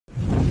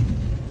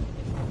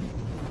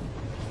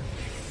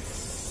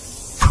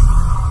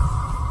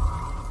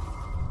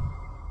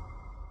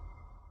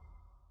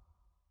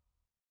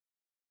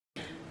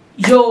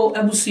Yo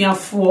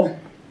abusuafo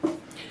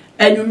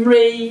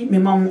enwumrei me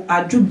mam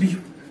adubi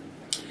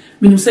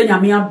minu se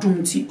nyame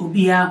adom ti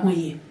obia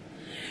hoye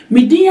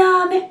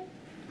media ne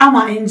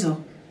ama angel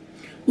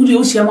udi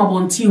osia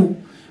mabonti o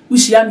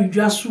usia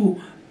medwa so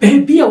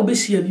baabi a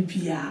obesia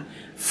bibia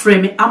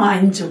frame ama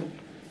angel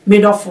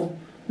medofo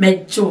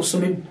mecho so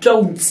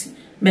medonti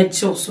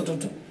mecho so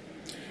dodo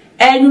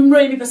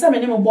enwumrei ni pesa me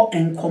ne mo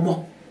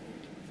enkomo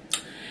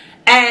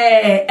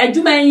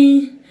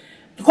adwuman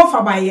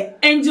kofa baye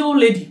angel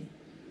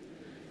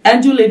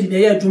lady na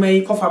ya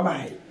adwuman kofa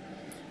baye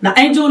na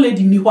angel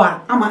lady ni ho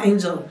a ama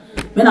angel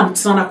me na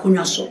mtsana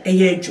konwa so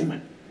ya adwuman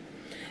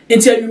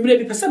enti anwumre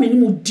bi pesa me ni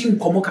mo di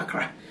nkomo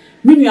kakra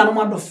me nua no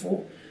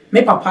madofo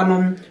me papa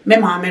nom me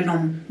maame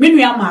nom me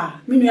nua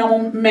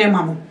mo me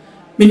mamo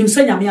me nim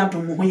se nyame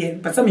adom ho ye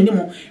pesa me ni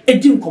mo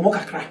edi nkomo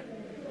kakra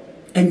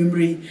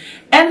anwumre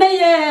ene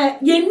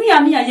ye nua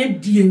ne a ye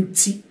di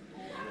enti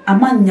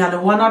ama nyale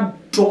wana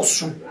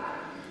doso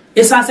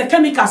esanse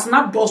chemicals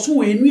na doso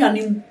we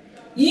nuane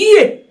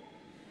ye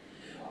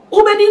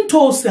obedi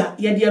ntosa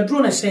ye de adro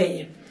na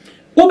seye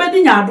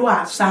obedi nyado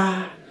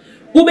asa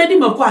obedi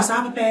mako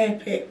asa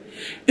pepepe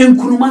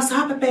enkunuma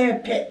asa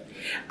pepepe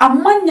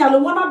ama nyale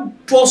wana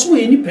doso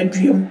we ni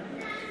paduam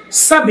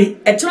sabe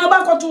etena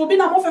ba koto obi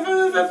na mo fefe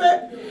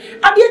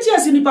ade echi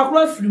asi ni pakro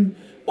afrim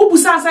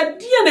obusa asa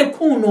die ne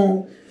kun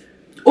no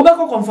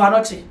obeko konfa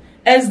noche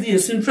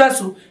SDS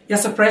intreso ya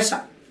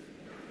suppressor.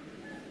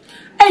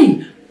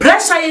 Hey,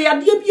 pressure ya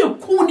die bi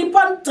eku ni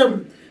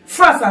pantam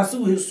frasa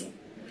so we so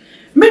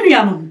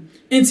menuanom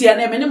enti ya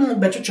na me ne mo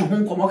betwetwe ho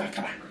nkomo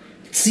kakra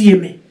tie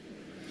me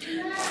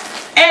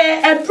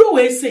adro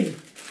we say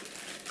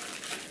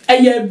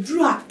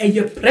adro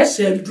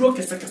pressure adro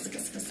kese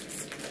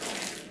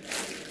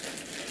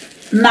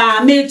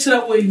na me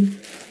kire we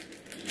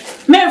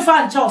me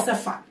fa ncha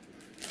osefa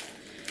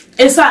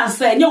esa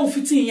ansa nya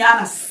ofitin ya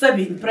na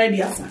 7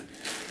 prediasa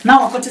na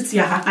wakotete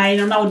ya ha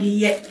na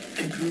odi ye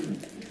adro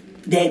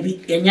Debbie,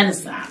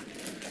 Yanyanisa.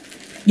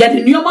 Yet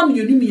the new man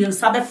you knew me and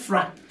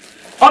Sabefra.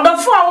 Or the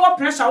 4 hour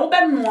pressure,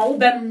 Oben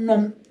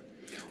nom.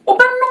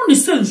 Oben nom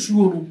is sense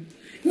you.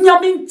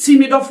 Yamin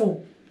timid of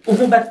all,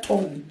 Obet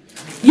tone.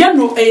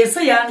 Yano, a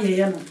say,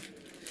 Yano.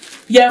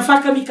 Yan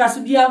Fakami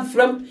Cassidian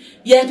from,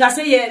 Yan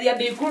Cassia,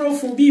 the Coro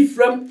from be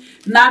from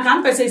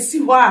Nagampa say, see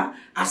why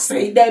I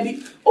say,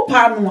 Debbie,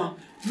 Opanoa,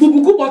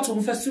 Bubu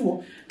bottom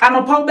festival, and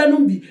a power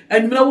benumbi,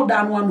 and no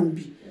down one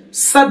be.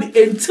 Sabi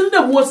until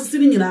the was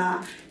sitting in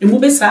a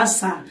mube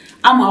sasa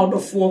am out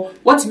of 4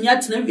 what me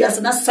at we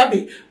as na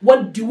sabi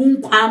what do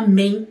one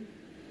mean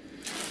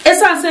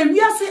esa say we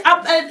say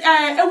up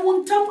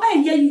wontam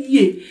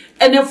ye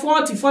and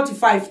 40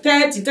 45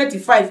 30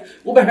 35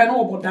 we be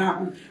no obo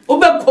down we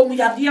come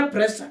ya dear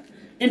pressure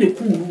in the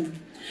cool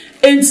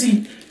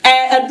enti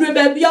adre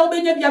ba bia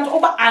we nya bia to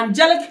oba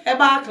angelic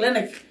herbal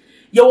clinic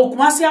ye wo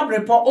kumase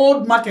abrepo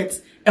old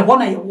market e ho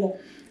na ye wo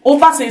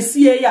over say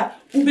see ya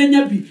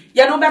ubenya bi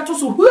ya no beto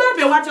so who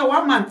be watch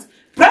 1 month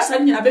pressure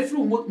nyina be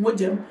fru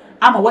mojem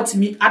ama what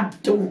me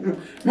ado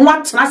no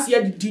what na se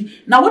adidi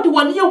na wodi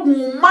woni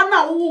ehu ma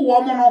na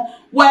wo mo no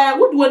we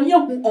wodi woni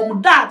ehu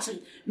omdachi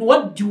no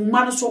wodi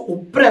uma no so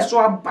obre so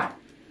aba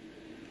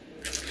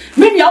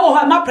me nya wo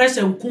ha ma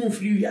pressure nkun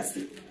fri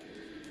wiase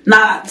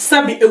na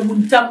sabe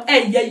ewuntam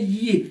eya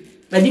yie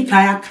badi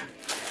kayaka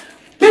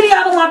me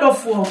nya no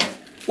wadofo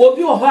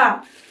obi wo ho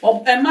a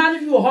emani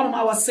bi wo ho no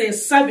ma wa say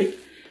sabe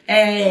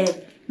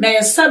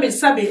me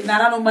sabe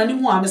na no mani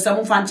mu a me se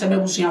mo fa nche me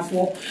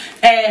busuafo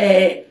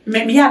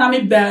me ya na me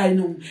ba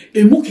no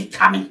emu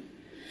kekame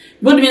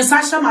bo de me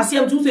sasha ma se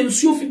am tu se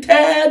nsuo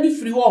fitaa bi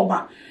firi wo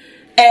ba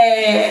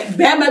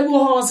be ma bi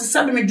wo se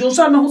sabe me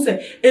joso na ho se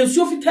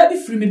nsuo fitaa bi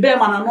firi me be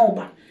ma na no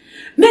ba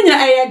ne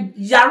nya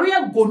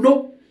yare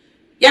gono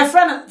ya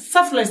friend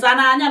selfless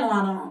ana anya no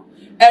ana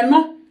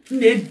eno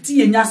na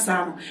edi enya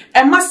sa no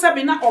e ma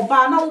sabe na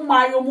oba na wo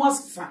mayo mo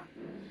asesa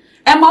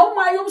Emma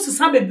umayum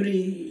sisa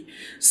bebre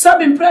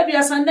sabi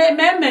mpredia sande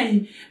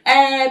meme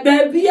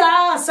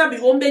babia sabi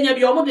ombenya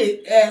bi omo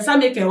de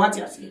sabe ke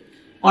wati ase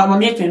o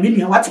amame ke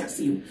mi wati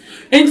ase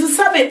enti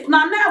sabi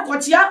na na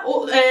akotia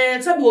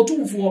sabi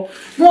otumfo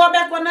mo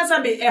obekọ na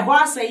sabi ho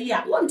asai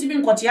ya wonti bi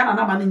nkotia na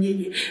na ma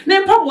nyeye ne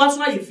mpabo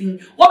aso ayefin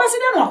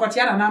obeside no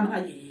akotia na na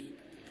ayeye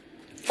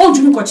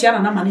Onjumi kochiana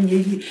na mani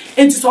nyeye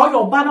enti so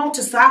yo ba na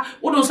otesa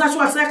wodo sa so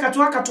asa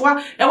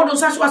katoa wodo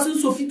sa so asin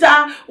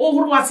sofita o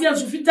huru asia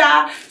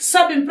sofita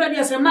sabi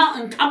mpredia se na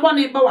nkabo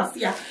ne ba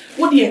wasia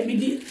wodi e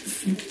midi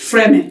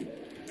frame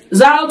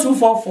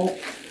 0244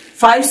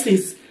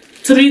 56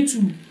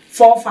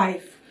 3245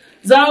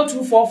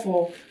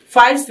 0244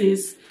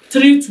 56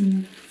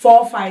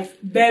 3245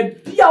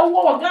 bebia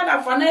wo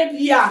Ghana fana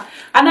bia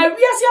ana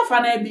wiase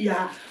fana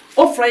bia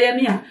ofra ye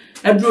ne a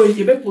adro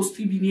ye be post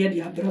bi ne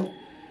de adro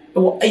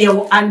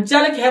Yo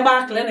angelic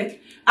herbal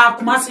clinic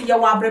akumasi ya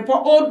abrepo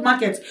old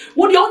market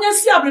wodi onya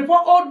si abrepo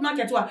old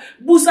market wa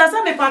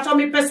busasa me pato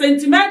me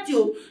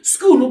percentimetio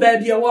school no ba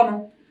bia wo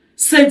no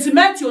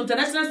Sentimental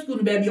International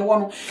School baby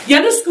one.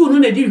 Yanu school no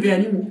ne di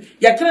anymore.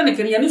 Ya kra ne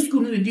kra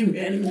school no ne di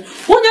anymore.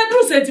 When you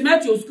do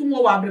sentimental school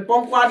mo wa bre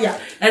pon kwadia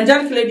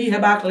Angelic Lady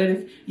Herbal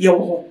Clinic ye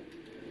wo.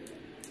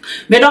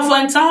 Medofo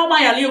enta ho ma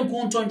yale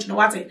nku ntonche no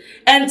wate.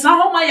 Enta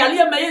ho ma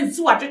yale ma ye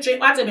nsi watwetwe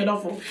wate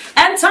medofo.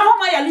 Enta ho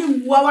ma yale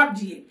nwuwa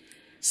wade.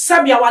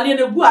 Sabia wale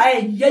ne gu a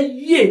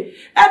ye.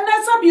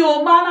 Ena sabia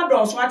o ma na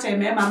do so wate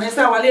me ma me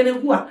sa wale ne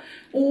gu a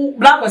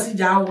black was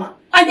jawa.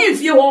 Anyi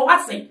fie wo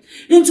wase.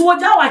 Nti wo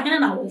jawa hene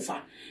na wo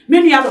fa.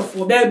 Me ni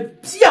adofo be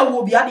bia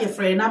wo bia de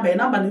frɛ na be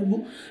number ne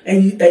gu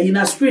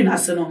na screen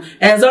ase no.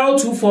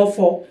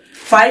 0244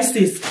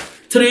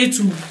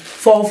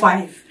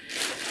 563245.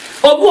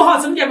 Obu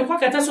hot me me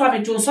kwakata so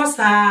ameto so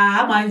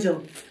saa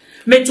angel.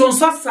 Meto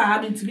so saa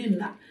mentimi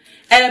na.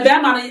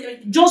 Be ma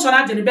Johnson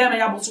agene be ma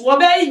ya boso. Wo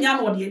be nya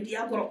no de di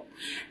agoro.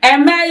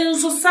 Me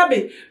nso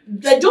sabe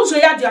Johnson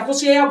ya de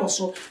akoso ya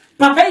boso.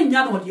 Papa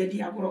nya no de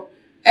di agoro.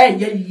 Ya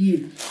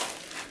yie.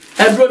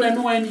 Ebro na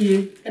no ani ye.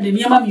 De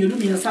niam ma mienu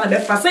mi nsa na be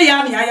fa se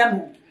ya ne aya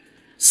no.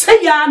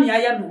 Se ya ne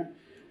aya no.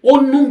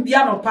 Onum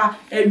bia no pa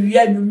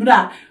awia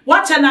nwumra.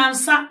 Wa cha na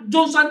nsa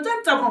Johnson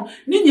tentam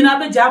ni nyina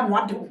be ja mo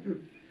ade ho.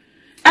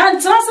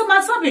 And trust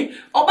masabi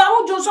oba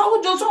ujo so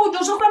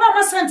kana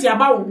ma senti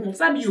aba wo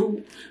sabi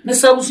o me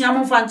sabusia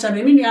mo fa ncha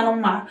me nua no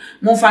ma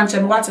mo fa ncha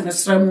me wate me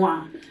sremu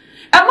a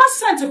ma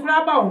senti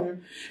kura ba wo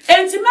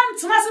enti man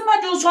trust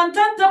ma jo so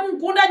ntantam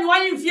nkunda nwa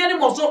yin fie ni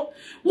mo so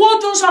wo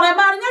jo so na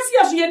ma nya si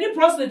aso ye ni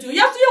prostitute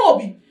ya so ye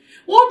obi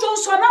wo jo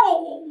so na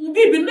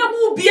ubi bi na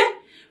mu bie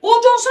wo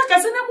jo so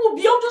kase na mu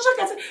bie wo jo so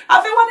kase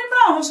afi wani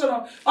bra ho so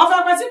no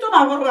ofa kwasi to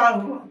na ho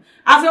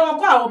afi wo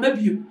kwa o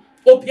mabio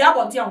opi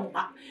abonti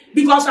ahoma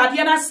because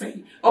adie na say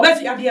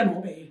obefi adie no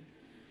obe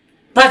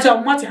pacha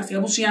umati ase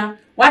abusia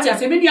wati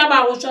ase me nua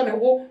ba wo so me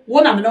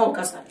wo na me na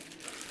okasa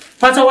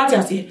pacha wati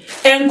ase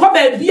enko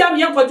ba bia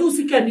me enkoju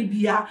sika ni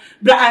bia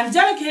bra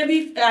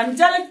Angelic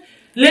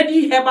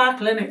Lady Herbal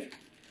Clinic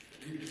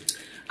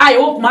ai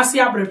wo kuma si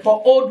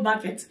Abrepo Old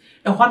Market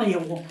e ho na ye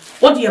wo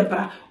de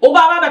bra o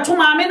ba ba beto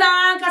ma me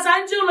na kasa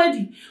Angel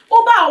Lady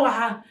o ba wa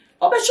ha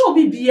obe show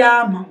bi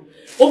bia ma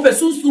o pe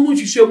sunsun mu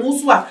hwehwe mu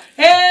so a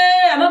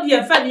ana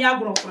de fa ni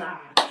agro kra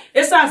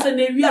esa se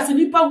na wi ase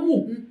nipa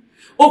hu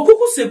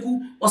okuku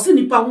seku o se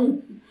nipa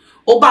hu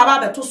o baba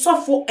beto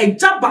sofo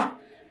ejaba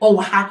o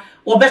wa ha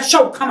o be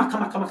show kama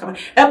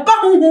e ba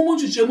hu mu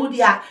hwehwe mu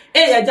dia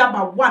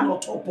ejaba one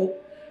otopo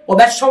o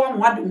be show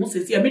mu ade hu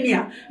sesi me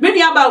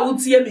nua ba wo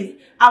tie me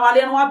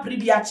awale no wa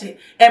pribiache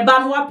e ba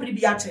no wa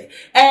pribiache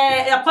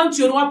e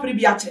kwantio no wa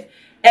pribiache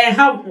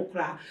ha hu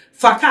kra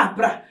faka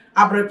bra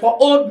Abrepo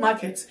Old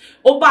Market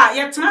oba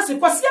ye tena se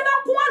kwasi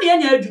adan ko an ye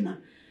nya adwuma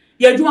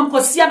ye adwuma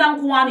kwasi adan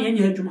ko an ye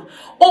nya adwuma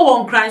o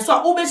won kran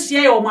so obe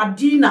share your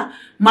Madina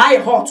my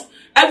hot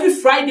every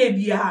Friday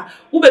bia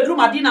wo bedru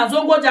Madina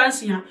zongo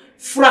jansia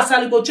fra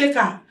saligo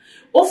cheka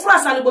o fra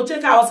saligo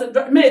cheka o se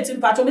mate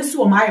impact me si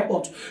o my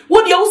hot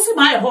wo de wo si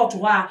my hot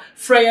wa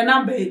fra your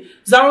number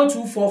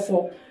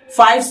 0244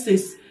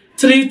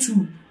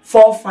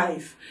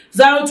 563245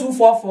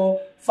 0244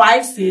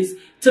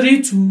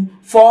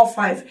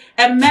 563245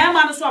 and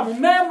mema no so am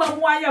mema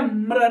mu aye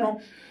mre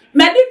no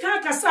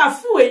medical kasa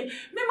afuwe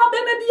me ma be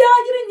bia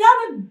yiri nya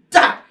no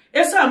da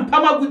esa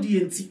mpama gudi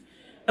enti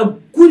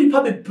aguri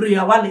pa be pray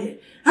awale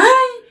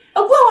ai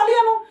agu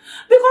awale no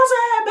because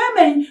be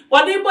men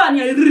wadi bo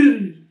anya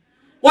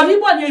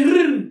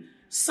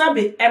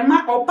sabe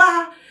ema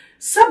oba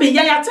sabe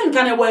ya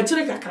tenka na wa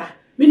chire kakra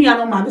me nua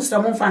no ma be sra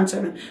mo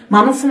fancheme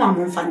ma no fuma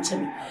mo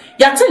fancheme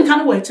ya tenka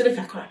na wa chire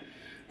kakra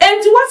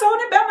enti wasa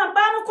woni be ma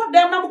ba no ko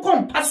dem na mo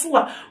kompaso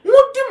a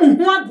mudi mu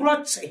ho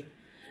agroche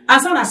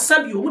asa na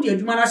sabi o mudi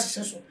adwuma na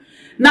hyehyɛ so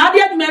na ade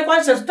adwuma e kwa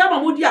hyehyɛ so tama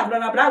mudi abra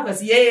na bra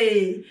kwasi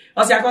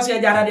o se akoso ya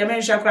jara de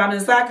men hwe kra men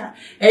saka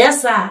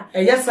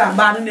eyesa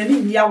ba no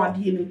nani ya wade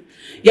ni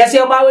yesi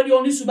o ba we di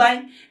oni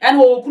suban en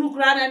wo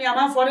kurukura na ni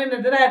amanfo ne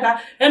de da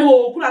en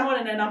wo kura no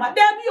ne na ma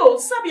da bi o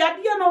sabi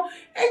ade no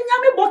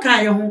enyame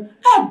bokan ye ho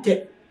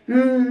ade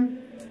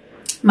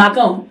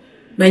maka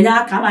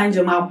menya kama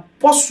anje ma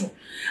poso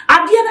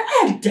ade na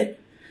ede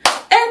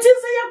enti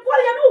se ye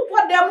kwale no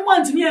kwa dem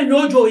want ni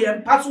enyojo ye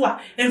mpaso a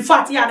in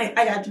fact ya na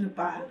ayadwene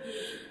pa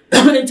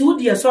enti wo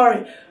dear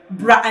sorry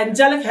bra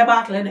Angelic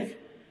Herbal Clinic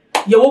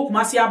ye wo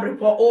kuma si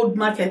Abrepo Old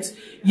Market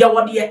ye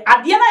wo de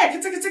ade na ye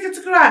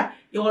kra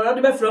ye wo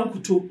de be fra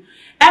nkuto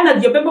ena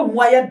de be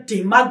mu aye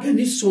den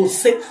magani so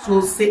se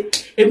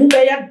emu be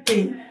ye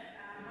den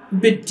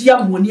bedia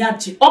moni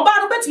ati oba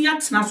no betimi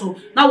atena so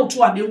na wo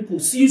to ade nko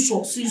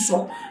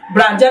sinso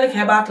bra Angelic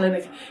Herbal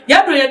Clinic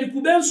ya bro ya de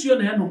kubensuo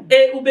na eno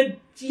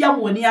obedia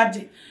moni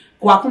ade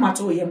kwa kuma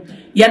to yem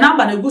ye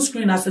number na go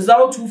screen as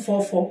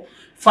 0244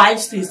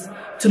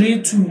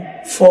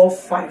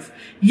 563245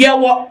 ye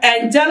wo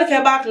Angelic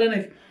Herbal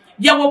Clinic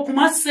ye wo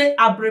kuma se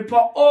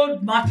Abrepo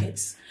Old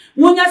Market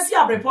wonya si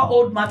Abrepo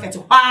Old Market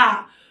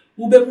ha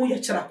wo be mu ye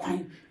kira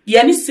kwan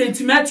ye ni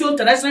Sentimental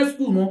International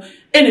School no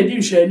ene di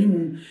nhwe ani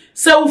mu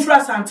se wo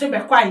fra sante be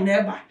kwai na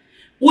eba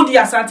wo di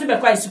asante be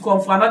kwai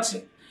sikonfo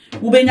anoche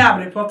wo benya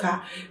Abrepo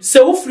ka se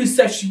wo free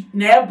seshi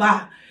na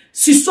eba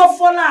si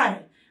sofolai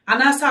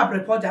anasa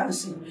abrepo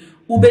dancing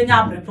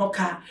ubenya abrepo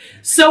car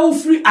se wo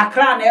free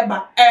Accra na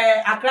eba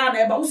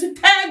wo si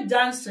tag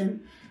dancing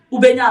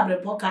ubenya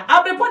abrepo car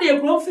abrepo de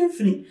ekro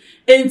finfini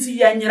enti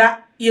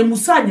yanyira ye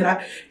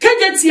musanyira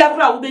keje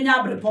akra ubenya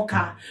abrepo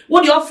car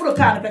wo de ofro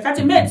car na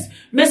pekate mates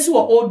mesi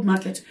wo old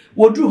market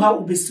wo dru ha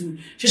ubesu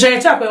hwehwe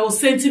ye chakwa wo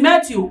St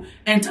Matthew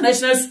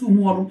International School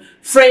mu no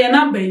frey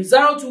number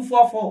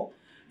 0244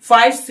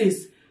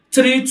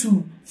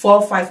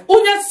 563245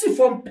 unya si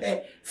from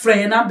pe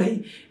frey number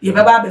ye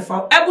beba be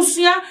fa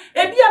ebusua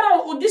ebia na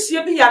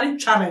odisia bi yare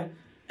tware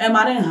e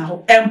mane ha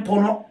ho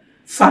empono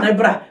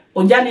fanebra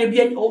oja na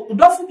ebia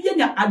odofu bi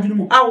nya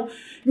adwumu hawo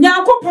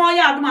nyankopon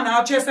ya aduma na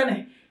achese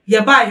ne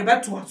ye ba ye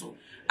beto aso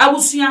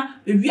abusua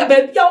ebia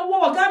ba bia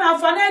wo Ghana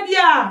afana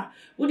bia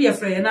wo de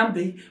frey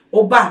number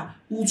oba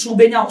utu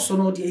benya oso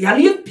no de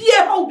yare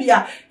bia ha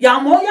bia ya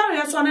mo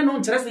ya so ne no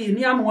nkyerese ye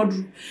ni amo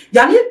aduru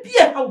yare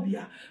bia ha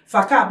bia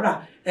faka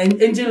bra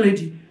engine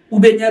lady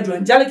ubenya dro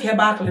angelic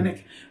herbal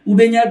clinic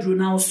ubenya dro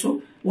na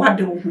oso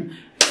wade wo hu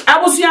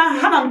abusia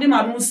hana mde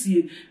ma no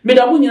sie me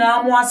da mu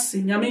nyina mo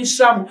ase nyame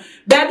nhira mo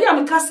ba bia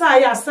me kasa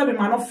ya asabe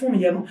ma no fom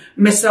ye no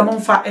mesra mo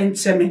mfa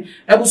encheme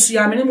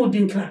abusia me ne mo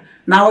dinkra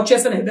na o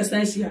chese na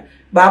ebesan sia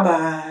bye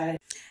bye.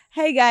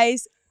 Hey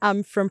guys,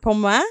 I'm from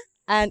Poma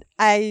and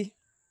I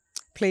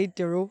played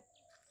the role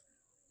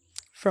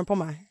from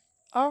Poma.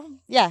 Oh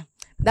yeah,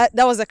 that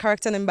was a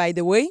character name, by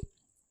the way.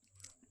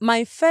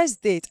 My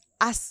First Date,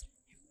 as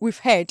we've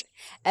heard,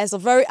 is a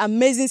very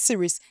amazing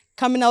series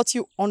coming out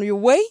on your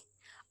way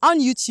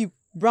on YouTube,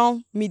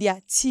 Brown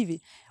Media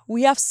TV.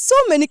 We have so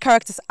many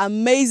characters,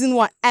 amazing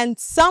one, and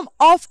some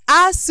of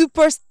our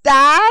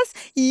superstars.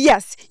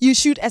 Yes, you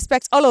should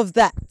expect all of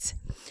that.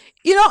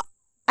 You know,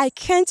 I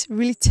can't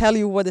really tell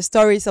you what the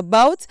story is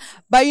about,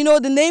 but you know,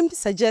 the name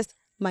suggests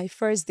My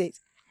First Date.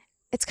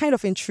 It's kind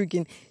of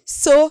intriguing.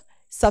 So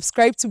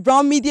subscribe to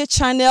Brown Media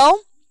channel.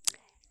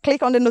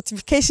 Click on the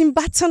notification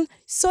button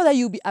so that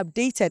you'll be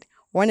updated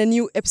when a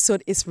new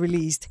episode is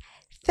released.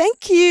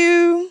 Thank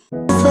you.